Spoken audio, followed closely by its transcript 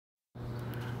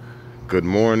Good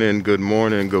morning, good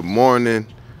morning, good morning,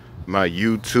 my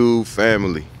YouTube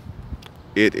family.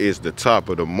 It is the top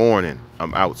of the morning.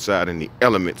 I'm outside in the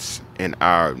elements in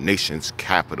our nation's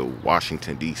capital,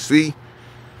 Washington, D.C.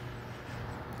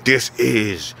 This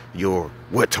is your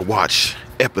What to Watch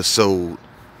episode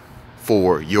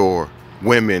for your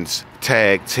women's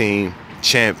tag team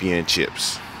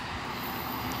championships.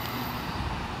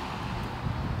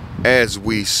 As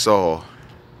we saw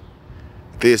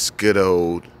this good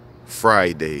old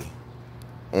Friday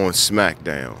on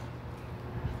SmackDown,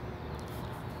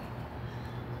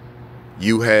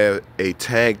 you have a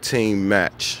tag team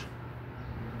match,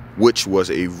 which was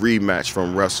a rematch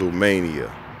from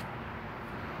WrestleMania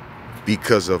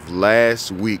because of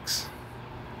last week's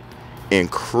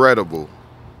incredible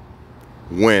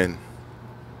win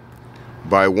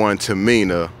by one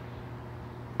Tamina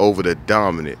over the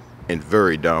dominant and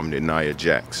very dominant Nia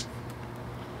Jax.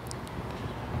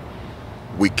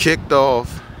 We kicked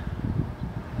off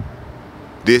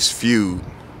this feud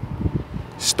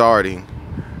starting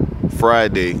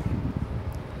Friday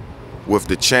with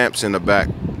the champs in the back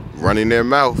running their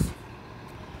mouth.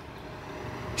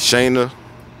 Shayna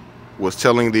was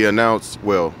telling the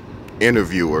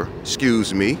interviewer,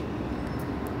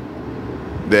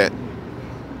 that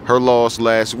her loss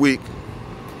last week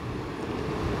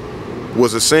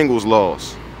was a singles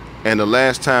loss, and the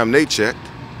last time they checked,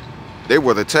 they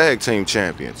were the tag team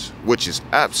champions, which is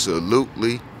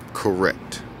absolutely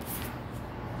correct.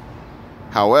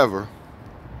 However,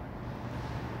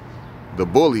 the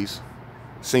bullies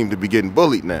seem to be getting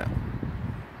bullied now,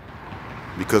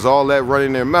 because all that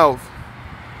running their mouth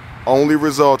only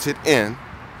resulted in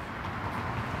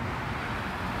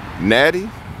Natty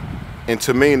and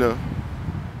Tamina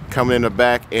coming in the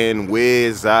back and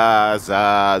whiz-zooped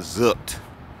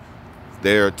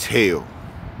their tail.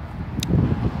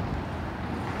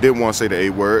 Didn't want to say the A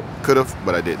word. Could have,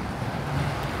 but I didn't.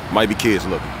 Might be kids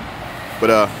looking.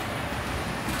 But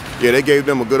yeah, they gave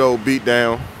them a good old beat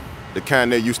down, the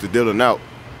kind they're used to dealing out.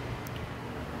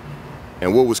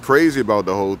 And what was crazy about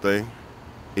the whole thing,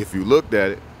 if you looked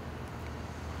at it,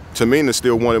 Tamina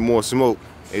still wanted more smoke.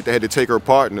 They had to take her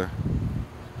partner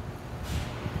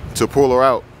to pull her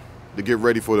out to get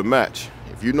ready for the match.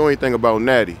 If you know anything about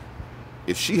Natty,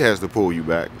 if she has to pull you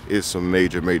back, it's some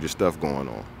major, major stuff going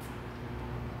on.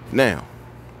 Now,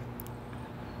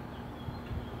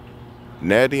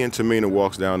 Natty and Tamina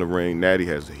walks down the ring. Natty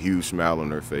has a huge smile on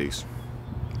her face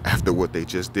after what they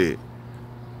just did.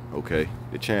 Okay,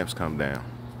 the champs come down.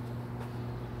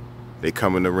 They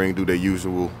come in the ring, do their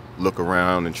usual look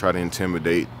around and try to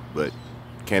intimidate, but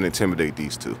can't intimidate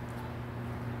these two.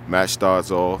 Match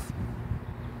starts off.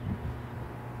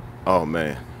 Oh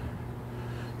man,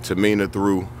 Tamina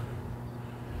threw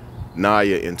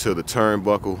Nia into the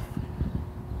turnbuckle.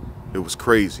 It was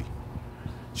crazy.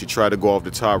 She tried to go off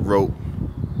the top rope,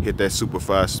 hit that super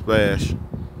fast splash,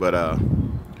 but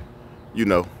you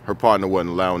know, her partner wasn't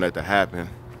allowing that to happen.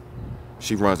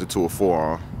 She runs into a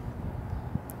forearm.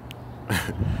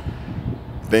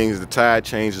 The tide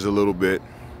changes a little bit.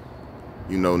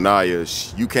 You know, Nia,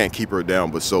 you can't keep her down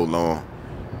but so long.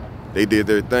 They did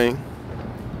their thing.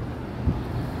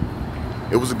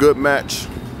 It was a good match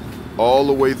all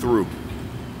the way through.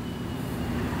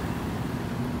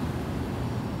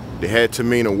 They had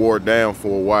Tamina wore down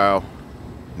for a while.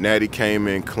 Natty came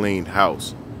in, cleaned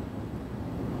house.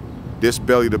 This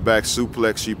belly to back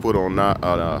suplex she put on,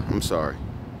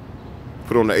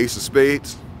 put on the Ace of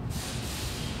Spades,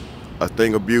 a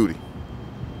thing of beauty.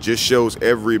 Just shows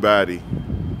everybody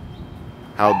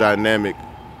how dynamic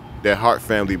that Hart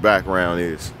family background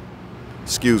is.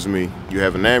 Excuse me, you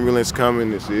have an ambulance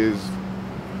coming. This is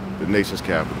the nation's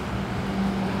capital.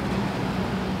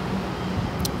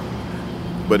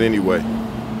 But anyway,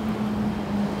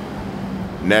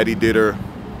 Natty did her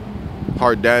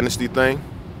Hart Dynasty thing.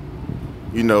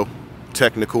 You know,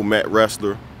 technical mat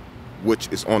wrestler, which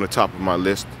is on the top of my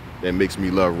list. That makes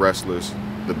me love wrestlers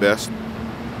the best.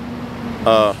 It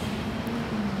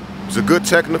was a good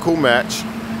technical match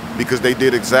because they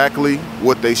did exactly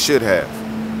what they should have.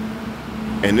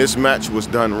 And this match was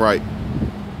done right.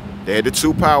 They had the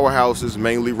two powerhouses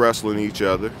mainly wrestling each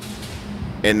other,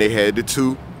 and they had the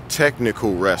two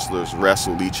technical wrestlers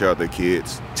wrestle each other,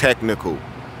 kids. Technical.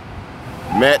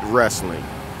 Mat wrestling.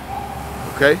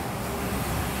 Okay?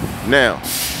 Now,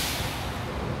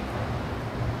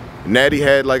 Natty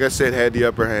had, like I said, had the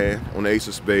upper hand on the Ace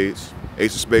of Spades.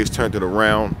 Ace of Spades turned it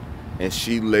around, and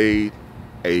she laid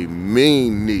a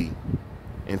mean knee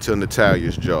into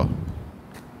Natalia's jaw,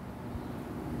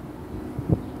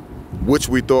 which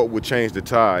we thought would change the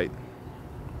tide.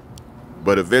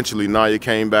 But eventually Nia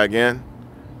came back in.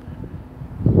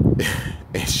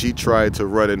 and she tried to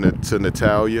run into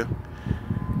Natalya,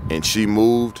 and she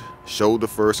moved shoulder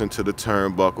first into the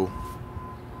turnbuckle.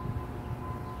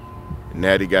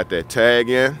 Natty got that tag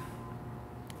in.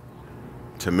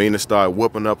 Tamina started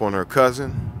whooping up on her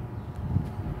cousin.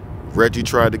 Reggie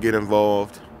tried to get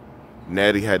involved.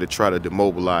 Natty had to try to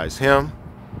demobilize him,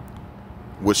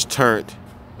 which turned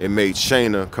and made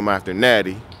Shayna come after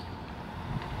Natty.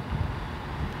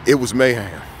 It was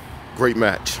mayhem. Great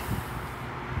match.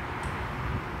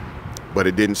 But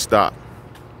it didn't stop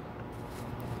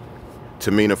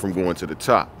Tamina from going to the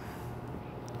top.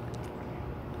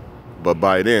 But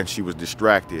by then, she was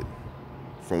distracted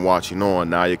from watching on.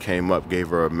 Nia came up, gave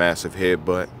her a massive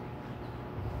headbutt.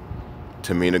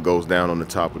 Tamina goes down on the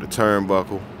top of the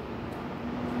turnbuckle.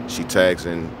 She tags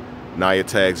in, Nia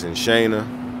tags in Shayna.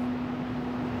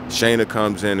 Shayna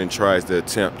comes in and tries to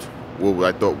attempt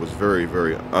what I thought was very,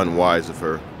 very unwise of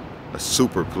her, a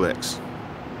superplex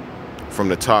from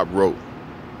the top rope.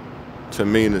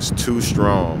 Tamina's too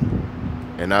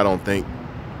strong, and I don't think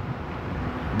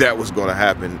that was going to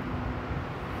happen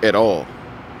at all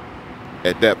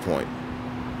at that point.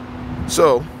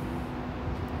 So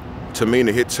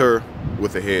Tamina hits her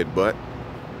with a headbutt.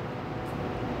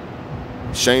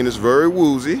 Shayna's very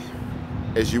woozy,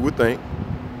 as you would think.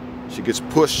 She gets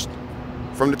pushed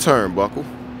from the turnbuckle,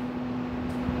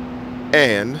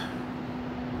 and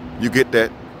you get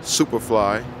that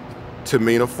Superfly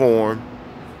Tamina form,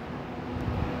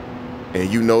 and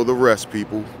you know the rest,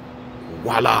 people.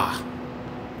 Voila.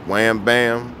 Wham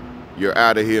bam. You're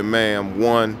out of here, ma'am.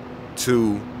 1,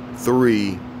 2,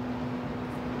 3.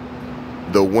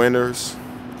 The winners,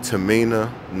 Tamina,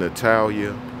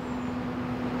 Natalya.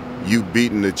 You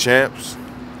beating the champs.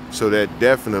 So that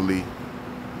definitely,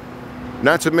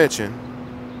 not to mention,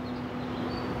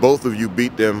 both of you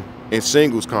beat them in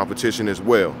singles competition as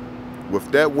well.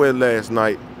 With that win last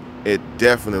night, it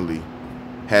definitely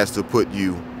has to put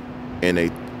you in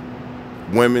a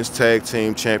women's tag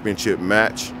team championship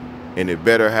match, and it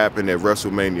better happen at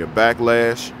WrestleMania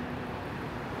Backlash.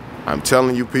 I'm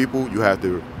telling you, people, you have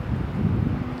to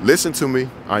listen to me.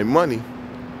 I'm money.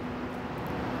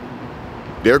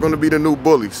 They're going to be the new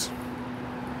bullies.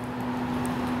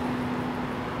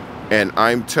 And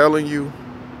I'm telling you,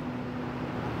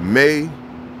 May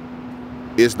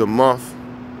is the month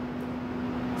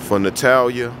for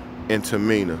Natalya and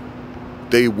Tamina.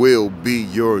 They will be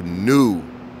your new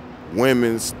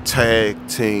women's tag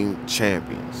team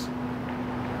champions.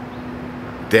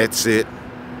 That's it.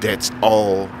 That's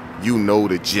all. You know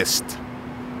the gist.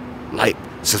 Like,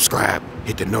 subscribe,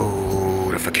 hit the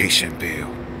notification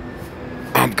bell.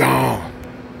 I'm gone.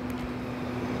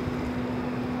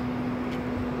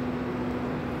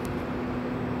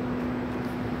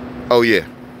 Oh yeah.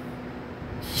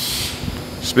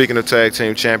 Speaking of tag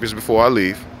team champions, before I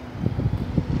leave,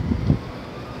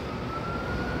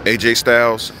 AJ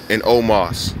Styles and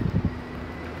Omos.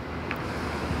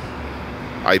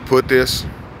 I put this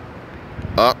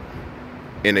up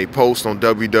in a post on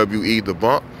WWE The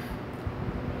Bump.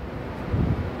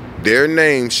 Their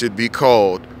name should be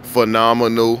called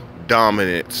Phenomenal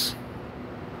Dominance.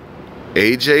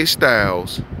 AJ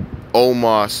Styles,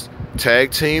 Omos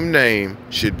tag team name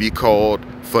should be called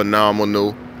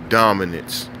Phenomenal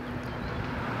Dominance.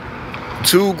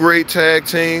 Two great tag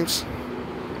teams.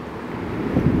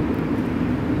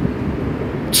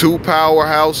 Two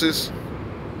powerhouses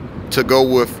to go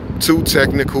with two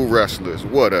technical wrestlers.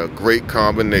 What a great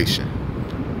combination.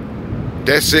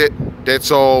 That's it.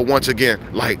 That's all. Once again,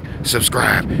 like,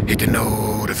 subscribe, hit the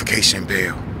notification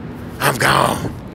bell. I'm gone.